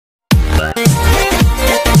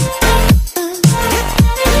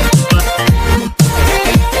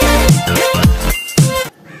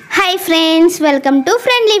Welcome to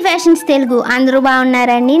friendly fashions Telugu. అందరూ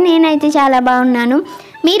బాగున్నారండి? నేనైతే చాలా బాగున్నాను.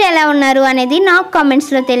 మీరు ఎలా ఉన్నారు అనేది నాకు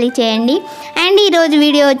కామెంట్స్లో తెలియచేయండి. అండ్ ఈరోజు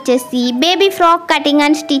వీడియో వచ్చేసి baby frock cutting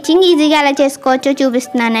and stitching ఈజీగా ఎలా చేసుకోవచ్చో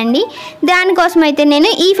చూపిస్తున్నానండి. దానికోసం అయితే నేను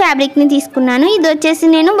ఈ ఫ్యాబ్రిక్ని తీసుకున్నాను. ఇది వచ్చేసి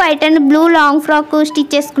నేను white and blue long frock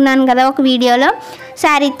stitch చేసుకున్నాను కదా ఒక వీడియోలో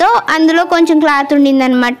శారీతో. అందులో కొంచెం క్లాత్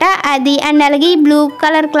ఉండిందనమాట అది. అండ్ అలాగే ఈ బ్లూ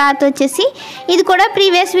కలర్ క్లాత్ వచ్చేసి ఇది కూడా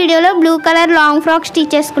ప్రీవియస్ వీడియోలో blue colour long frock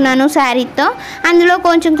stitch చేసుకున్నాను శారీతో. అందులో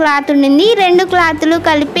కొంచెం క్లాత్ ఉండింది. రెండు క్లాత్లు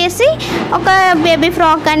కలిపేసి ఒక బేబీ ఫ్రాక్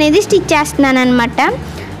అనేది స్టిచ్ చేస్తున్నాను అనమాట.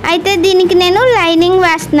 అయితే దీనికి నేను లైనింగ్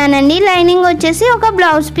వేస్తున్నానండి. లైనింగ్ వచ్చేసి ఒక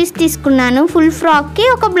బ్లౌజ్ పీస్ తీసుకున్నాను. ఫుల్ ఫ్రాక్కి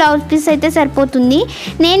ఒక బ్లౌజ్ పీస్ అయితే సరిపోతుంది.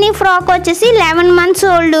 నేను ఈ ఫ్రాక్ వచ్చేసి 11 months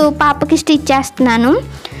ఓల్డ్ పాపకి స్టిచ్ చేస్తున్నాను.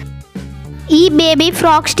 ఈ బేబీ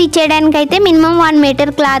ఫ్రాక్ స్టిచ్ చేయడానికి అయితే మినిమం 1 meter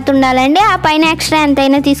క్లాత్ ఉండాలండి. ఆ పైన ఎక్స్ట్రా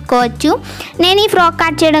ఎంతైనా తీసుకోవచ్చు. నేను ఈ ఫ్రాక్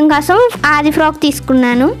కట్ చేయడం కోసం ఆది ఫ్రాక్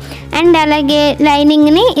తీసుకున్నాను. అండ్ అలాగే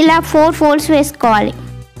లైనింగ్ని ఇలా 4 folds వేసుకోవాలి.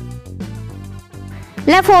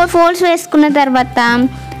 ఇలా 4 folds వేసుకున్న తర్వాత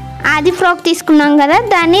ఆది ఫ్రాక్ తీసుకున్నాం కదా,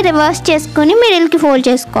 దాన్ని రివర్స్ చేసుకొని మిడిల్కి ఫోల్డ్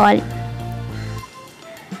చేసుకోవాలి.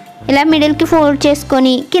 ఇలా మిడిల్కి ఫోల్డ్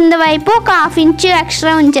చేసుకొని కింద వైపు ఒక 1/2 inch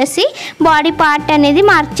ఎక్స్ట్రా ఉంచేసి బాడీ పార్ట్ అనేది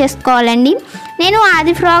మార్క్ చేసుకోవాలండి. నేను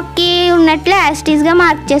ఆది ఫ్రాక్కి ఉన్నట్లే యాస్టీస్గా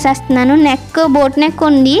మార్క్ చేసేస్తున్నాను. నెక్ బోట్ నెక్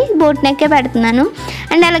ఉంది, బోట్ నెక్కే పెడుతున్నాను.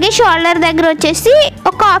 అండ్ అలాగే షోల్డర్ దగ్గర వచ్చేసి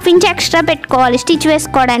ఒక 1/2 inch ఎక్స్ట్రా పెట్టుకోవాలి స్టిచ్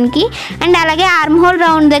వేసుకోవడానికి. అండ్ అలాగే ఆర్మ్ హోల్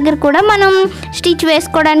రౌండ్ దగ్గర కూడా మనం స్టిచ్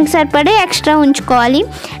వేసుకోవడానికి సరిపడే ఎక్స్ట్రా ఉంచుకోవాలి.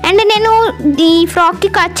 అండ్ నేను ఈ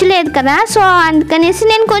ఫ్రాక్కి ఖర్చు లేదు కదా, సో అందుకనేసి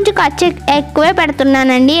నేను కొంచెం ఖర్చు ఎక్కువే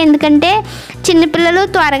పెడుతున్నానండి. ఎందుకంటే చిన్నపిల్లలు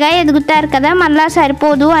త్వరగా ఎదుగుతారు కదా, మళ్ళీ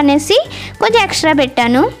సరిపోదు అనేసి కొంచెం ఎక్స్ట్రా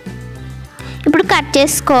పెట్టాను. ఇప్పుడు కట్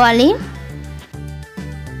చేసుకోవాలి.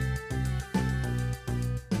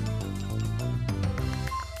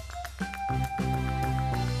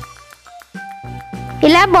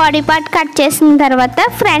 ఇలా బాడీ పార్ట్ కట్ చేసిన తర్వాత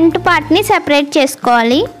ఫ్రంట్ పార్ట్ని సెపరేట్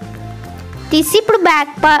చేసుకోవాలి. తీసి ఇప్పుడు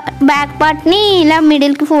బ్యాక్ పార్ట్ని ఇలా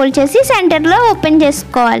మిడిల్కి ఫోల్డ్ చేసి సెంటర్లో ఓపెన్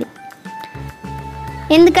చేసుకోవాలి.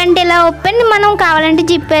 ఎందుకంటే ఇలా ఓపెన్ మనం కావాలంటే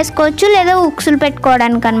జిప్ వేసుకోవచ్చు, లేదా ఉక్సులు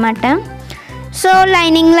పెట్టుకోవడానికి అనమాట. సో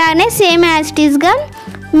లైనింగ్ లానే సేమ్ యాజ్ ఇట్ ఈస్గా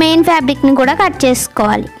మెయిన్ ఫ్యాబ్రిక్ని కూడా కట్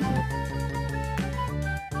చేసుకోవాలి.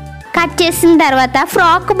 కట్ చేసిన తర్వాత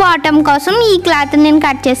ఫ్రాక్ బాటమ్ కోసం ఈ క్లాత్ నేను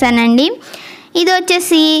కట్ చేశానండి. ఇది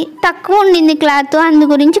వచ్చేసి తక్కువ ఉండింది క్లాత్, అందు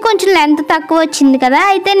గురించి కొంచెం లెంత్ తక్కువ వచ్చింది కదా.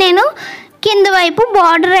 అయితే నేను కింద వైపు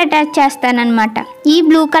బార్డర్ అటాచ్ చేస్తానన్నమాట. ఈ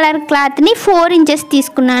బ్లూ కలర్ క్లాత్ని 4 inches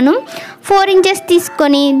తీసుకున్నాను. 4 inches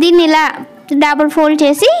తీసుకొని దీన్ని ఇలా డబుల్ ఫోల్డ్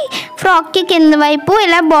చేసి ఫ్రాక్కి కింద వైపు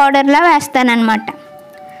ఇలా బార్డర్లా వేస్తానన్నమాట.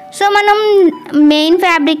 సో మనం మెయిన్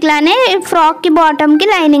ఫ్యాబ్రిక్ లానే ఫ్రాక్కి బాటమ్కి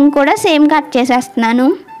లైనింగ్ కూడా సేమ్ కట్ చేసేస్తున్నాను.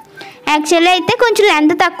 యాక్చువల్లీ అయితే కొంచెం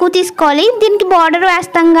లెంత్ తక్కువ తీసుకోవాలి, దీనికి బార్డర్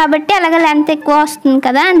వేస్తాం కాబట్టి అలాగే లెంత్ ఎక్కువ వస్తుంది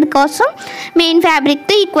కదా, అందుకోసం మెయిన్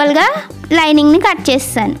ఫ్యాబ్రిక్తో ఈక్వల్గా లైనింగ్ని కట్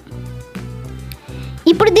చేస్తాను.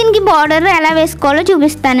 ఇప్పుడు దీనికి బార్డర్ ఎలా వేసుకోవాలో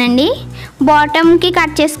చూపిస్తానండి. బాటమ్కి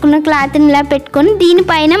కట్ చేసుకున్న క్లాత్ని ఇలా పెట్టుకొని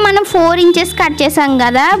దీనిపైన మనం 4 inches కట్ చేసాం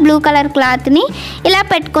కదా బ్లూ కలర్ క్లాత్ని, ఇలా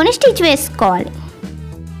పెట్టుకొని స్టిచ్ వేసుకోవాలి.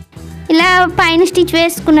 ఇలా పైన స్టిచ్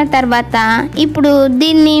వేసుకున్న తర్వాత ఇప్పుడు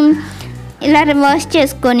దీన్ని ఇలా రివర్స్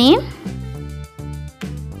చేసుకొని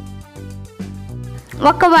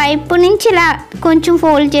ఒక వైపు నుంచి ఇలా కొంచెం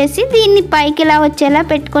ఫోల్డ్ చేసి దీన్ని పైకి ఇలా వచ్చేలా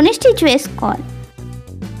పెట్టుకొని స్టిచ్ వేసుకోవాలి.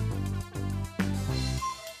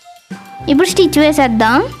 ఇప్పుడు స్టిచ్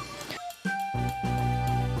వేసేద్దాం.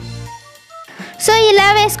 సో ఇలా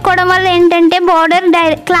వేసుకోవడం వల్ల ఏంటంటే బార్డర్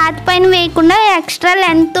క్లాత్ పైన వేయకుండా ఎక్స్ట్రా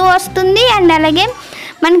లెంత్ వస్తుంది. అండ్ అలాగే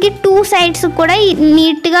మనకి 2 sides కూడా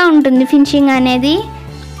నీట్గా ఉంటుంది ఫినిషింగ్ అనేది.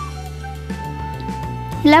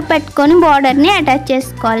 ఇలా పెట్టుకొని బార్డర్ని అటాచ్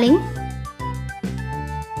చేసుకోవాలి.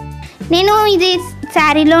 నేను ఇది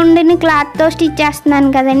శారీలో ఉండిన క్లాత్తో స్టిచ్ చేస్తున్నాను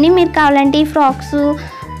కదండి. మీరు కావాలంటే ఈ ఫ్రాక్స్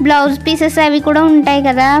బ్లౌజ్ పీసెస్ అవి కూడా ఉంటాయి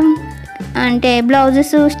కదా, అంటే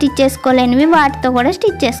బ్లౌజెస్ స్టిచ్ చేసుకోలేనివి, వాటితో కూడా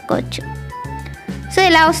స్టిచ్ చేసుకోవచ్చు. సో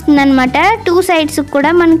ఇలా వస్తుందన్నమాట. 2 sides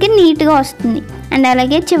కూడా మనకి నీట్గా వస్తుంది. అండ్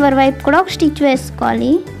అలాగే చివరి వైపు కూడా ఒక స్టిచ్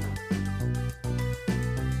వేసుకోవాలి.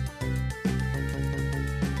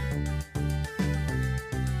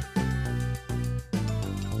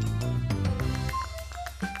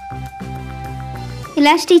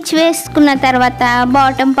 ఇలా స్టిచ్ వేసుకున్న తర్వాత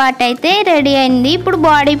బాటమ్ పార్ట్ అయితే రెడీ అయింది. ఇప్పుడు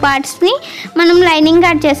బాడీ పార్ట్స్ని మనం లైనింగ్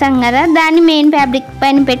కట్ చేసాం కదా, దాన్ని మెయిన్ ఫ్యాబ్రిక్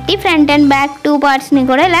పైన పెట్టి ఫ్రంట్ అండ్ బ్యాక్ 2 partsని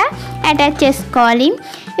కూడా ఇలా అటాచ్ చేసుకోవాలి.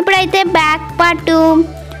 ఇప్పుడైతే బ్యాక్ పార్ట్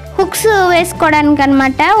హుక్స్ వేసుకోవడానికి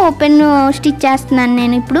అనమాట ఓపెన్ స్టిచ్ చేస్తున్నాను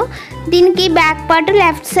నేను. ఇప్పుడు దీనికి బ్యాక్ పార్ట్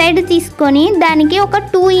లెఫ్ట్ సైడ్ తీసుకొని దానికి ఒక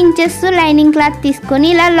 2 inches లైనింగ్ క్లాత్ తీసుకొని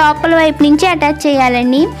ఇలా లోపల వైపు నుంచి అటాచ్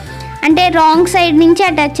చేయాలండి. అంటే రాంగ్ సైడ్ నుంచి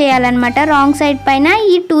అటాచ్ చేయాలన్నమాట. రాంగ్ సైడ్ పైన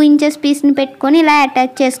ఈ 2 ఇంచెస్ పీస్ని పెట్టుకొని ఇలా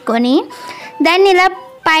అటాచ్ చేసుకొని దాన్ని ఇలా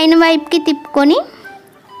పైన వైపుకి తిప్పుకొని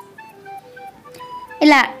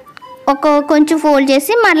ఇలా కొంచెం ఫోల్డ్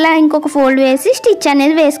చేసి మళ్ళీ ఇంకొక ఫోల్డ్ వేసి స్టిచ్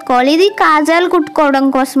అనేది వేసుకోవాలి. ఇది కాజాలు కుట్టుకోవడం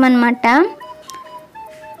కోసం అనమాట.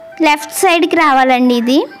 లెఫ్ట్ సైడ్కి రావాలండి.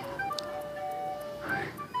 ఇది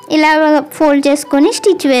ఇలా ఫోల్డ్ చేసుకొని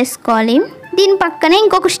స్టిచ్ వేసుకోవాలి. దీని పక్కనే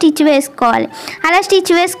ఇంకొక స్టిచ్ వేసుకోవాలి. అలా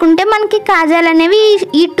స్టిచ్ వేసుకుంటే మనకి కాజాలు అనేవి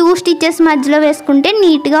ఈ 2 స్టిచెస్ మధ్యలో వేసుకుంటే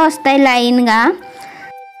నీట్గా వస్తాయి లైన్గా.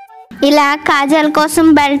 ఇలా కాజాల కోసం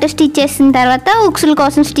బెల్ట్ స్టిచ్ చేసిన తర్వాత ఉక్సుల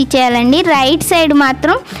కోసం స్టిచ్ చేయాలండి. రైట్ సైడ్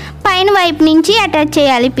మాత్రం పైన వైపు నుంచి అటాచ్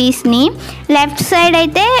చేయాలి పీస్ని. లెఫ్ట్ సైడ్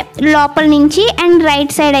అయితే లోపల నుంచి అండ్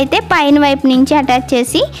రైట్ సైడ్ అయితే పైన వైపు నుంచి అటాచ్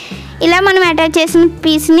చేసి ఇలా మనం అటాచ్ చేసిన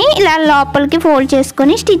పీస్ని ఇలా లోపలికి ఫోల్డ్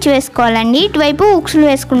చేసుకొని స్టిచ్ వేసుకోవాలండి. ఇటువైపు ఉక్సులు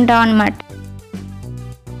వేసుకుంటాం అన్నమాట.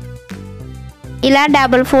 ఇలా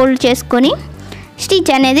డబుల్ ఫోల్డ్ చేసుకొని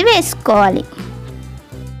స్టిచ్ అనేది వేసుకోవాలి.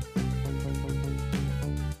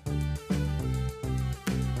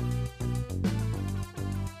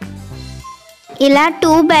 ఇలా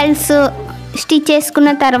 2 బెల్ట్స్ స్టిచ్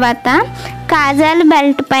చేసుకున్న తర్వాత కాజాల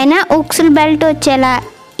బెల్ట్ పైన ఉక్సుల బెల్ట్ వచ్చేలా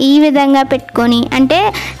ఈ విధంగా పెట్టుకొని అంటే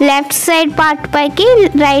లెఫ్ట్ సైడ్ పార్ట్ పైకి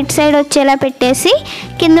రైట్ సైడ్ వచ్చేలా పెట్టేసి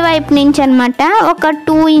కింద వైపు నుంచి అనమాట ఒక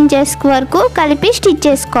 2 ఇంచెస్ వరకు కలిపి స్టిచ్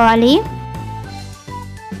చేసుకోవాలి.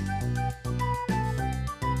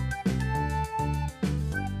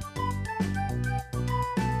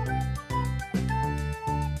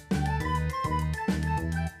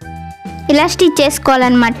 ఇలా స్టిచ్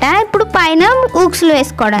చేసుకోవాలన్నమాట. ఇప్పుడు పైన ఊక్స్లు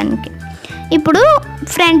వేసుకోవడానికి ఇప్పుడు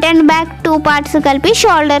ఫ్రంట్ అండ్ బ్యాక్ 2 పార్ట్స్ కలిపి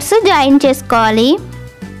షోల్డర్స్ జాయిన్ చేసుకోవాలి.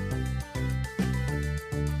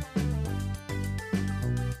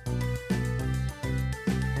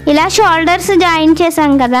 ఇలా షోల్డర్స్ జాయిన్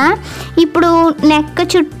చేసాం కదా, ఇప్పుడు నెక్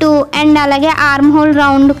చుట్టూ అండ్ అలాగే ఆర్మ్ హోల్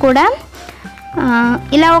రౌండ్ కూడా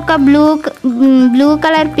ఇలా ఒక బ్లూ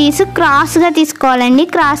కలర్ పీస్ క్రాస్గా తీసుకోవాలండి.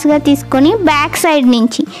 క్రాస్గా తీసుకొని బ్యాక్ సైడ్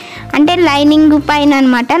నుంచి అంటే లైనింగ్ పైన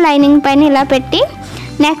అనమాట, లైనింగ్ పైన ఇలా పెట్టి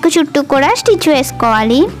నెక్ చుట్టూ కూడా స్టిచ్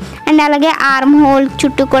వేసుకోవాలి. అండ్ అలాగే ఆర్మ్ హోల్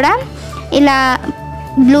చుట్టూ కూడా ఇలా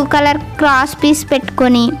బ్లూ కలర్ క్రాస్ పీస్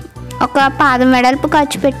పెట్టుకొని ఒక పాదం వెడల్పు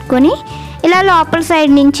ఖర్చు పెట్టుకొని ఇలా లోపల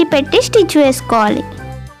సైడ్ నుంచి పెట్టి స్టిచ్ వేసుకోవాలి.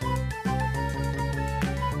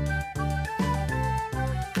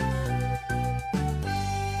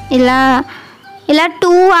 ఇలా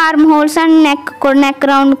 2 arm holes and neck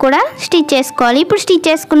round కూడా స్టిచ్ చేసుకోవాలి. ఇప్పుడు స్టిచ్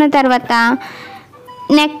చేసుకున్న తర్వాత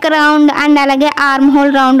నెక్ రౌండ్ అండ్ అలాగే ఆర్మ్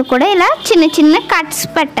హోల్ రౌండ్ కూడా ఇలా చిన్న చిన్న కట్స్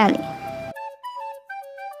పెట్టాలి.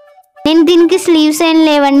 నేను దీనికి స్లీవ్స్ ఏం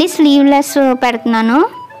లేవండి, స్లీవ్లెస్ పెడుతున్నాను.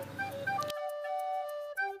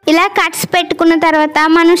 ఇలా కట్స్ పెట్టుకున్న తర్వాత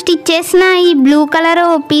మనం స్టిచ్ చేసిన ఈ బ్లూ కలర్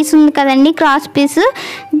పీస్ ఉంది కదండి, క్రాస్ పీస్,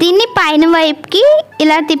 దీన్ని పైన వైపుకి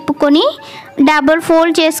ఇలా తిప్పుకొని డబుల్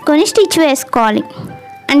ఫోల్డ్ చేసుకొని స్టిచ్ వేసుకోవాలి.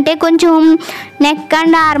 అంటే కొంచెం నెక్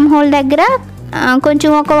అండ్ ఆర్మ్ హోల్ దగ్గర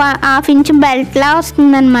కొంచెం ఒక 1/2 ఇంచ్ బెల్ట్లా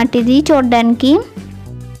వస్తుందన్నమాట ఇది చూడడానికి.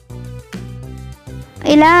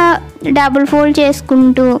 ఇలా డబుల్ ఫోల్డ్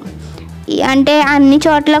చేసుకుంటూ అంటే అన్ని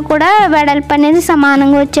చోట్ల కూడా వెడల్పు అనేది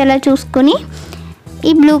సమానంగా వచ్చేలా చూసుకొని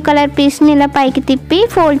ఈ బ్లూ కలర్ పీస్ని ఇలా పైకి తిప్పి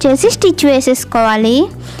ఫోల్డ్ చేసి స్టిచ్ వేసేసుకోవాలి.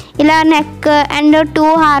 ఇలా neck and 2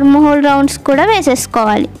 arm whole rounds కూడా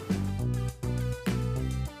వేసేసుకోవాలి.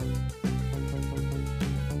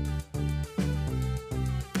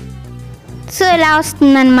 సో ఇలా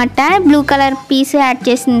వస్తుందన్నమాట బ్లూ కలర్ పీస్ యాడ్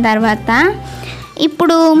చేసిన తర్వాత.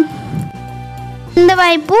 ఇప్పుడు కింద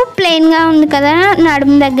వైపు ప్లెయిన్గా ఉంది కదా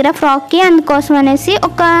నడుము దగ్గర ఫ్రాక్కి, అందుకోసం అనేసి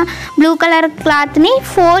ఒక బ్లూ కలర్ క్లాత్ని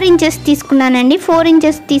 4 ఇంచెస్ తీసుకున్నానండి. 4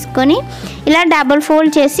 ఇంచెస్ తీసుకొని ఇలా డబుల్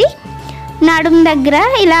ఫోల్డ్ చేసి నడుము దగ్గర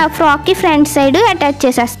ఇలా ఫ్రాక్కి ఫ్రంట్ సైడ్ అటాచ్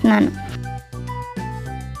చేసేస్తున్నాను.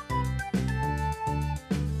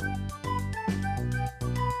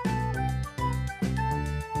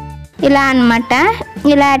 ఇలా అన్నమాట,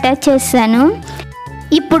 ఇలా అటాచ్ చేశాను.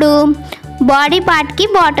 ఇప్పుడు బాడీ పార్ట్కి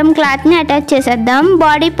బాటమ్ క్లాత్ని అటాచ్ చేసేద్దాం.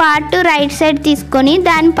 బాడీ పార్ట్ రైట్ సైడ్ తీసుకొని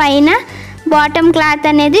దానిపైన బాటమ్ క్లాత్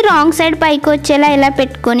అనేది రాంగ్ సైడ్ పైకి వచ్చేలా ఇలా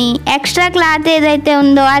పెట్టుకొని ఎక్స్ట్రా క్లాత్ ఏదైతే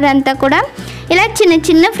ఉందో అదంతా కూడా ఇలా చిన్న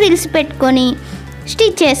చిన్న ఫ్రిల్స్ పెట్టుకొని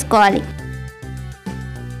స్టిచ్ చేసుకోవాలి.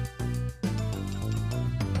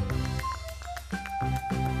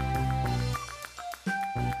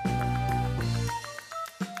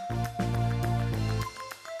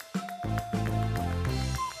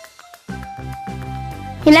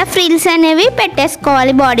 ఇలా ఫ్రిల్స్ అనేవి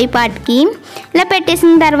పెట్టేసుకోవాలి బాడీ పార్ట్కి. ఇలా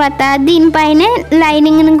పెట్టేసిన తర్వాత దీనిపైనే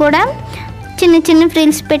లైనింగ్ని కూడా చిన్న చిన్న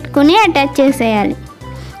ఫ్రిల్స్ పెట్టుకుని అటాచ్ చేసేయాలి.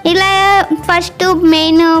 ఇలా ఫస్ట్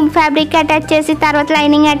మెయిన్ ఫ్యాబ్రిక్ అటాచ్ చేసి తర్వాత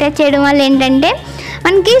లైనింగ్ అటాచ్ చేయడం వల్ల ఏంటంటే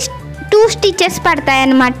మనకి స్టిచెస్ పడతాయి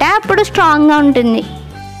అన్నమాట, అప్పుడు స్ట్రాంగ్గా ఉంటుంది.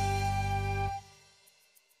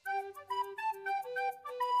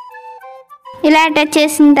 ఇలా అటాచ్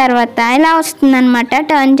చేసిన తర్వాత ఇలా వస్తుందన్నమాట.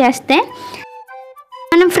 టర్న్ చేస్తే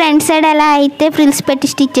మనం ఫ్రంట్ సైడ్ ఎలా అయితే ఫ్రిల్స్ పెట్టి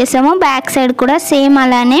స్టిచ్ చేసామో బ్యాక్ సైడ్ కూడా సేమ్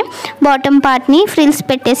అలానే బాటమ్ పార్ట్ని ఫ్రిల్స్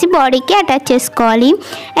పెట్టేసి బాడీకి అటాచ్ చేసుకోవాలి.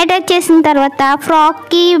 అటాచ్ చేసిన తర్వాత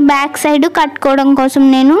ఫ్రాక్కి బ్యాక్ సైడ్ కట్టుకోవడం కోసం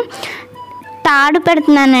నేను తాడు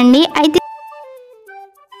పెడుతున్నానండి. అయితే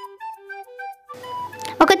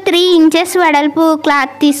ఒక 3 ఇంచెస్ వెడల్పు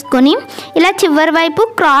క్లాత్ తీసుకొని ఇలా చివరి వైపు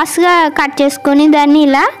క్రాస్గా కట్ చేసుకొని దాన్ని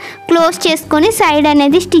ఇలా క్లోజ్ చేసుకొని సైడ్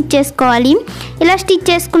అనేది స్టిచ్ చేసుకోవాలి. ఇలా స్టిచ్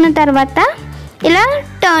చేసుకున్న తర్వాత ఇలా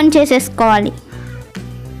టర్న్ చేసేసుకోవాలి.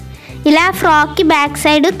 ఇలా ఫ్రాక్కి బ్యాక్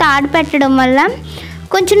సైడ్ తాడు పెట్టడం వల్ల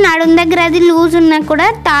కొంచెం నడుం దగ్గర అది లూజ్ ఉన్నా కూడా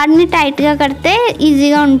తాడుని టైట్గా కడితే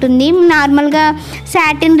ఈజీగా ఉంటుంది. నార్మల్గా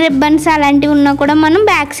సాటిన్ రిబ్బన్స్ అలాంటివి ఉన్నా కూడా మనం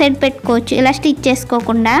బ్యాక్ సైడ్ పెట్టుకోవచ్చు ఇలా స్టిచ్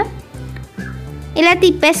చేసుకోకుండా. ఇలా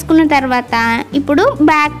తిప్పేసుకున్న తర్వాత ఇప్పుడు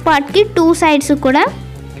బ్యాక్ పార్ట్కి 2 సైడ్స్ కూడా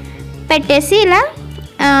పెట్టేసి ఇలా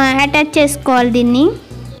అటాచ్ చేసుకోవాలి దీన్ని.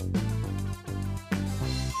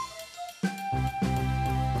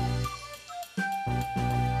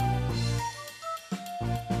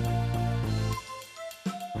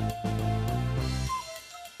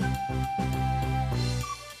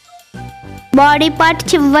 బాడీ పార్ట్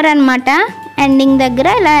చివరి అనమాట ఎండింగ్ దగ్గర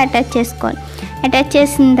ఇలా అటాచ్ చేసుకోవాలి. అటాచ్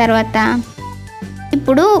చేసిన తర్వాత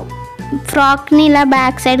ఇప్పుడు ఫ్రాక్ని ఇలా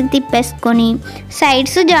బ్యాక్ సైడ్కి తిప్పేసుకొని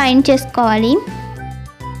సైడ్స్ జాయిన్ చేసుకోవాలి.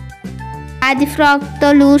 అది ఫ్రాక్తో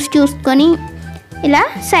లూజ్ చూసుకొని ఇలా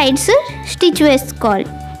సైడ్స్ స్టిచ్ వేసుకోవాలి.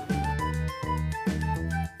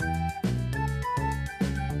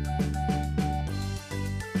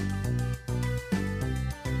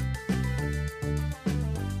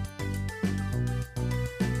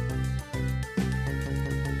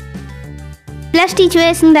 ఇలా స్టిచ్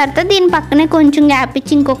వేసిన తర్వాత దీని పక్కనే కొంచెం గ్యాప్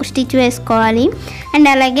ఇచ్చి ఇంకొక స్టిచ్ వేసుకోవాలి. అండ్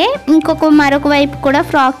అలాగే మరొక వైపు కూడా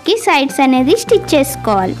ఫ్రాక్కి సైడ్స్ అనేది స్టిచ్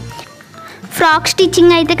చేసుకోవాలి. ఫ్రాక్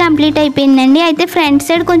స్టిచ్చింగ్ అయితే కంప్లీట్ అయిపోయిందండి. అయితే ఫ్రంట్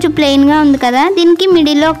సైడ్ కొంచెం ప్లెయిన్గా ఉంది కదా, దీనికి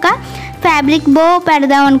మిడిల్లో ఒక ఫ్యాబ్రిక్ బో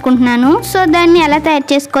పెడదాం అనుకుంటున్నాను. సో దాన్ని ఎలా తయారు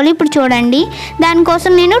చేసుకోవాలి ఇప్పుడు చూడండి.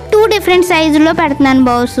 దానికోసం నేను 2 డిఫరెంట్ సైజుల్లో పెడుతున్నాను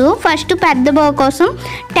బోస్. ఫస్ట్ పెద్ద బో కోసం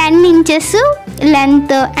 10 inches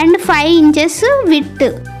length and 5 inches width,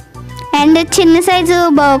 and చిన్న సైజు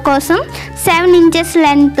బో కోసం 7 ఇంచెస్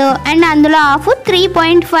లెంత్ అండ్ అందులో హాఫ్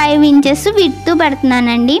 3.5 ఇంచెస్ విడ్త్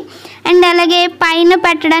పెడుతున్నానండి. అండ్ అలాగే పైన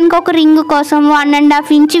పెట్టడానికి ఒక రింగ్ కోసం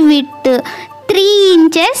 1.5 ఇంచ్ విడ్త్ 3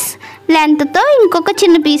 ఇంచెస్ లెంత్తో ఇంకొక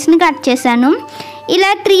చిన్న పీస్ని కట్ చేశాను. ఇలా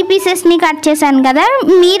 3 పీసెస్ని కట్ చేశాను కదా,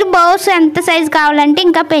 మీరు బౌస్ ఎంత సైజు కావాలంటే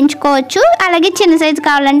ఇంకా పెంచుకోవచ్చు, అలాగే చిన్న సైజు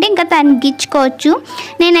కావాలంటే ఇంకా తగ్గించుకోవచ్చు.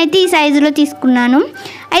 నేనైతే ఈ సైజులో తీసుకున్నాను.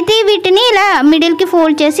 అయితే వీటిని ఇలా మిడిల్కి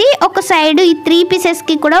ఫోల్డ్ చేసి ఒక సైడు ఈ 3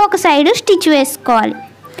 పీసెస్కి కూడా ఒక సైడు స్టిచ్ వేసుకోవాలి.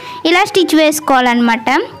 ఇలా స్టిచ్ వేసుకోవాలన్నమాట.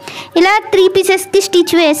 ఇలా 3 పీసెస్కి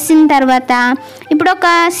స్టిచ్ వేసిన తర్వాత ఇప్పుడు ఒక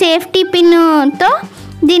సేఫ్టీ పిన్తో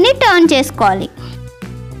దీన్ని టర్న్ చేసుకోవాలి.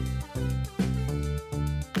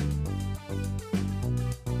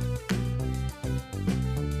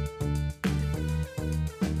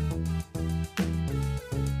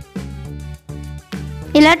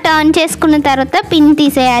 ఇలా టర్న్ చేసుకున్న తర్వాత పిన్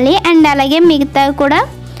తీసేయాలి. అండ్ అలాగే మిగతా కూడా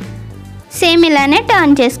సేమ్ ఇలానే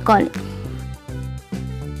టర్న్ చేసుకోవాలి.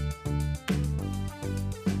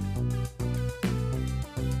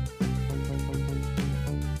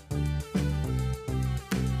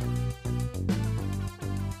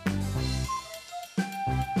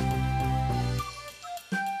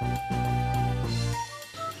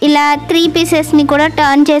 ఇలా 3 పీసెస్ని కూడా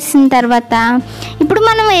టర్న్ చేసిన తర్వాత ఇప్పుడు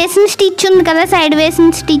మనం వేసిన స్టిచ్ ఉంది కదా, సైడ్ వేసిన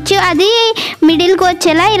స్టిచ్ అది మిడిల్కి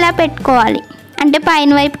వచ్చేలా ఇలా పెట్టుకోవాలి. అంటే పైన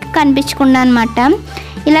వైపుకి కనిపించకుండా అనమాట.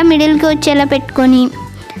 ఇలా మిడిల్కి వచ్చేలా పెట్టుకొని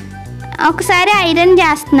ఒకసారి ఐరన్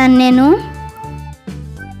చేస్తున్నాను నేను.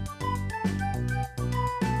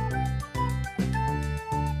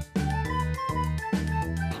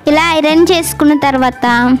 ఇలా ఐరన్ చేసుకున్న తర్వాత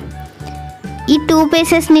ఈ 2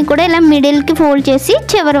 పీసెస్ని కూడా ఇలా మిడిల్కి ఫోల్డ్ చేసి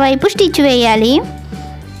చివరి వైపు స్టిచ్ వేయాలి.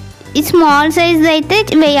 ఈ స్మాల్ సైజ్ అయితే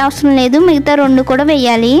వేయవసరం లేదు, మిగతా 2 కూడా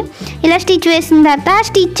వేయాలి. ఇలా స్టిచ్ వేసిన తర్వాత ఆ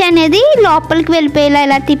స్టిచ్ అనేది లోపలికి వెళ్ళిపోయేలా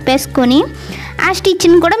ఇలా తిప్పేసుకొని ఆ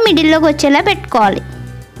స్టిచ్ని కూడా మిడిల్లోకి వచ్చేలా పెట్టుకోవాలి.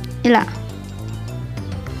 ఇలా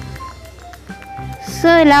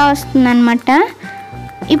సో ఇలా వస్తుందన్నమాట.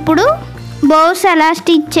 ఇప్పుడు బౌస్ ఎలా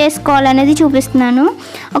స్టిచ్ చేసుకోవాలనేది చూపిస్తున్నాను.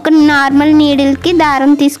 ఒక నార్మల్ నీడిల్కి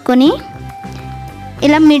దారం తీసుకొని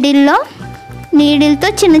ఇలా మిడిల్లో నీడిల్తో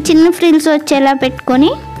చిన్న చిన్న ఫ్రిల్స్ వచ్చేలా పెట్టుకొని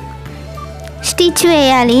స్టిచ్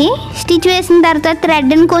వేయాలి. స్టిచ్ వేసిన తర్వాత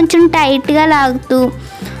థ్రెడ్ని కొంచెం టైట్గా లాగుతూ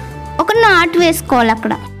ఒక నాట్ వేసుకోవాలి.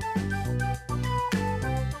 అక్కడ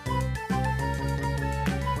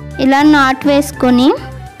ఇలా నాట్ వేసుకొని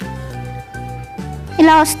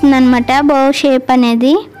ఇలా వస్తుందన్నమాట బౌ షేప్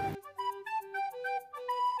అనేది.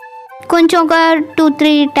 కొంచెం ఒక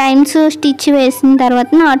 2-3 టైమ్స్ స్టిచ్ వేసిన తర్వాత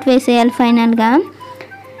నాట్ వేసేయాలి. ఫైనల్గా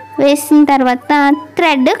వేసిన తర్వాత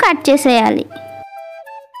థ్రెడ్ కట్ చేసేయాలి.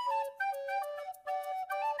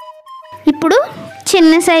 ఇప్పుడు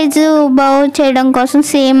చిన్న సైజు బౌ చేయడం కోసం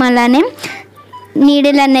సేమ్ అలానే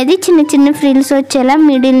నీడిల్ అనేది చిన్న చిన్న ఫ్రిల్స్ వచ్చేలా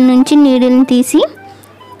మిడిల్ నుంచి నీడిల్ని తీసి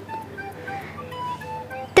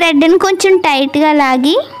థ్రెడ్ని కొంచెం టైట్గా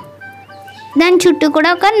లాగి దాని చుట్టూ కూడా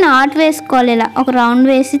ఒక నాట్ వేసుకోవాలి. ఇలా ఒక రౌండ్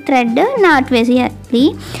వేసి థ్రెడ్ నాట్ వేసేయాలి.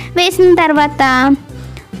 వేసిన తర్వాత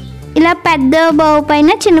ఇలా పెద్ద బౌ పైన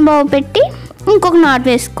చిన్న బౌ పెట్టి ఇంకొక నాట్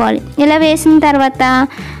వేసుకోవాలి. ఇలా వేసిన తర్వాత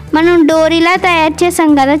మనం డోరీలా తయారు చేసాం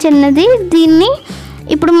కదా చిన్నది, దీన్ని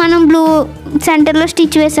ఇప్పుడు మనం బ్లూ సెంటర్లో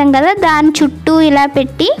స్టిచ్ వేసాం కదా దాని చుట్టూ ఇలా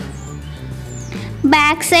పెట్టి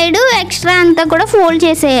బ్యాక్ సైడ్ ఎక్స్ట్రా అంతా కూడా ఫోల్డ్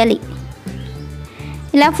చేసేయాలి.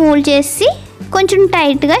 ఇలా ఫోల్డ్ చేసి కొంచెం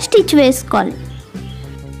టైట్గా స్టిచ్ వేసుకోవాలి.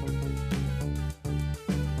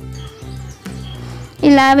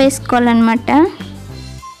 ఇలా వేసుకోవాలన్నమాట.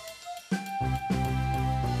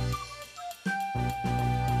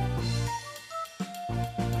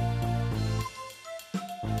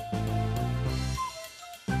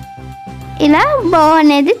 ఇలా బౌ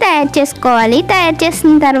అనేది తయారు చేసుకోవాలి. తయారు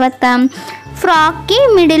చేసిన తర్వాత ఫ్రాక్కి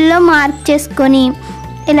మిడిల్లో మార్క్ చేసుకొని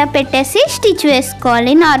ఇలా పెట్టేసి స్టిచ్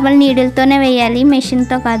వేసుకోవాలి. నార్మల్ నీడిల్తోనే వేయాలి,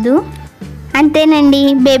 మెషిన్తో కాదు. అంతేనండి,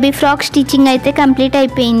 బేబీ ఫ్రాక్ స్టిచ్చింగ్ అయితే కంప్లీట్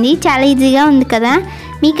అయిపోయింది. చాలా ఈజీగా ఉంది కదా.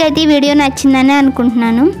 మీకైతే ఈ వీడియో నచ్చిందని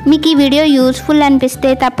అనుకుంటున్నాను. మీకు ఈ వీడియో యూస్ఫుల్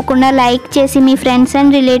అనిపిస్తే తప్పకుండా లైక్ చేసి మీ ఫ్రెండ్స్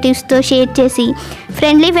అండ్ రిలేటివ్స్తో షేర్ చేసి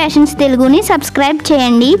ఫ్రెండ్లీ ఫ్యాషన్స్ తెలుగుని సబ్స్క్రైబ్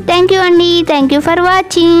చేయండి. థ్యాంక్ యూ అండి. Thank you for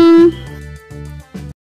watching.